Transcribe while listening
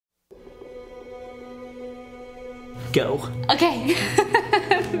Go. Okay.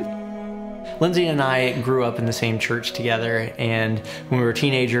 Lindsey and I grew up in the same church together, and when we were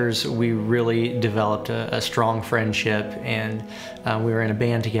teenagers, we really developed a strong friendship, and we were in a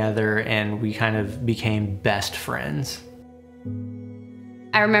band together, and we kind of became best friends.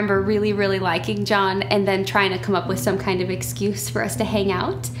 I remember really, really liking John and then trying to come up with some kind of excuse for us to hang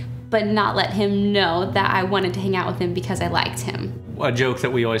out, but not let him know that I wanted to hang out with him because I liked him. A joke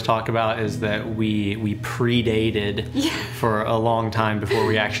that we always talk about is that we pre-dated for a long time before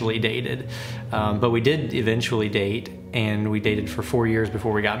we actually dated. But we did eventually date, and we dated for 4 years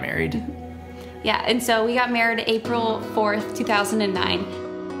before we got married. Yeah, and so we got married April 4th,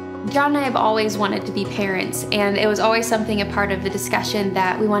 2009. John and I have always wanted to be parents, and it was always something, a part of the discussion,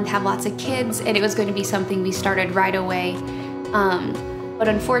 that we wanted to have lots of kids, and it was going to be something we started right away. But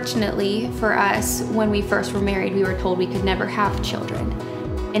unfortunately for us, when we first were married, we were told we could never have children.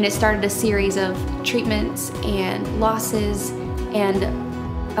 And it started a series of treatments and losses, and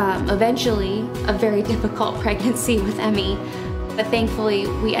eventually a very difficult pregnancy with Emmy. But thankfully,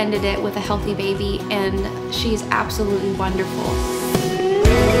 we ended it with a healthy baby, and she's absolutely wonderful.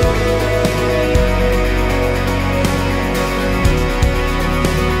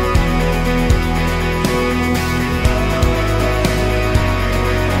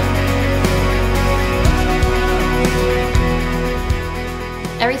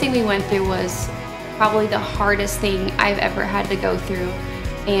 Everything we went through was probably the hardest thing I've ever had to go through,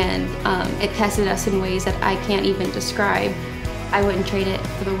 and it tested us in ways that I can't even describe. I wouldn't trade it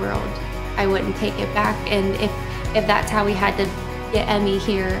for the world. I wouldn't take it back, and if that's how we had to get Emmy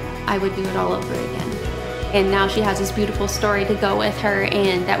here, I would do it all over again. And now she has this beautiful story to go with her,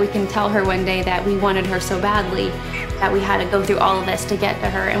 and that we can tell her one day that we wanted her so badly that we had to go through all of this to get to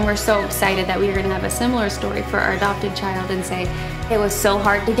her. And we're so excited that we are going to have a similar story for our adopted child and say, it was so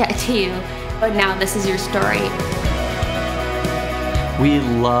hard to get to you, but now this is your story. We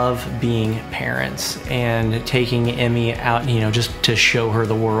love being parents and taking Emmy out, just to show her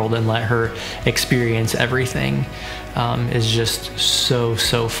the world and let her experience everything is just so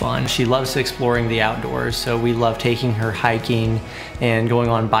fun. She loves exploring the outdoors, so we love taking her hiking and going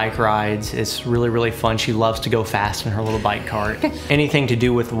on bike rides. It's really fun. She loves to go fast in her little bike cart. Anything to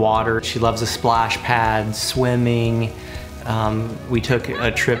do with water. She loves a splash pad, swimming. We took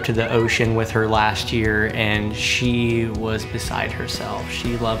a trip to the ocean with her last year, and she was beside herself.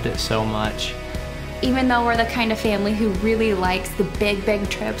 She loved it so much. Even though we're the kind of family who really likes the big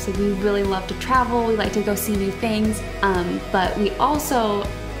trips, and we really love to travel, we like to go see new things, but we also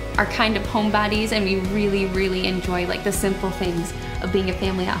are kind of homebodies, and we really enjoy like the simple things of being a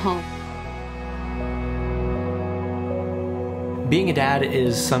family at home. Being a dad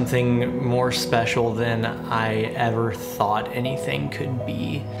is something more special than I ever thought anything could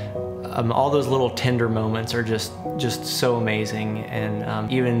be. All those little tender moments are just so amazing,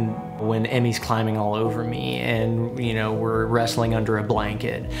 and even when Emmy's climbing all over me and we're wrestling under a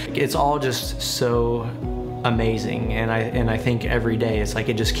blanket, it's all just so amazing. And I think every day it's like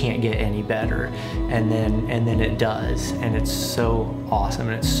it just can't get any better, and then it does, and it's so awesome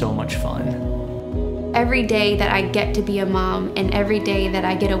and it's so much fun. Every day that I get to be a mom, and every day that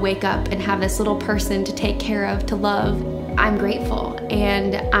I get to wake up and have this little person to take care of, to love, I'm grateful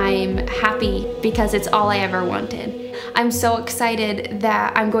and I'm happy because it's all I ever wanted. I'm so excited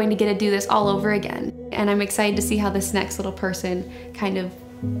that I'm going to get to do this all over again. And I'm excited to see how this next little person kind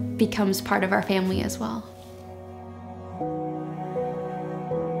of becomes part of our family as well.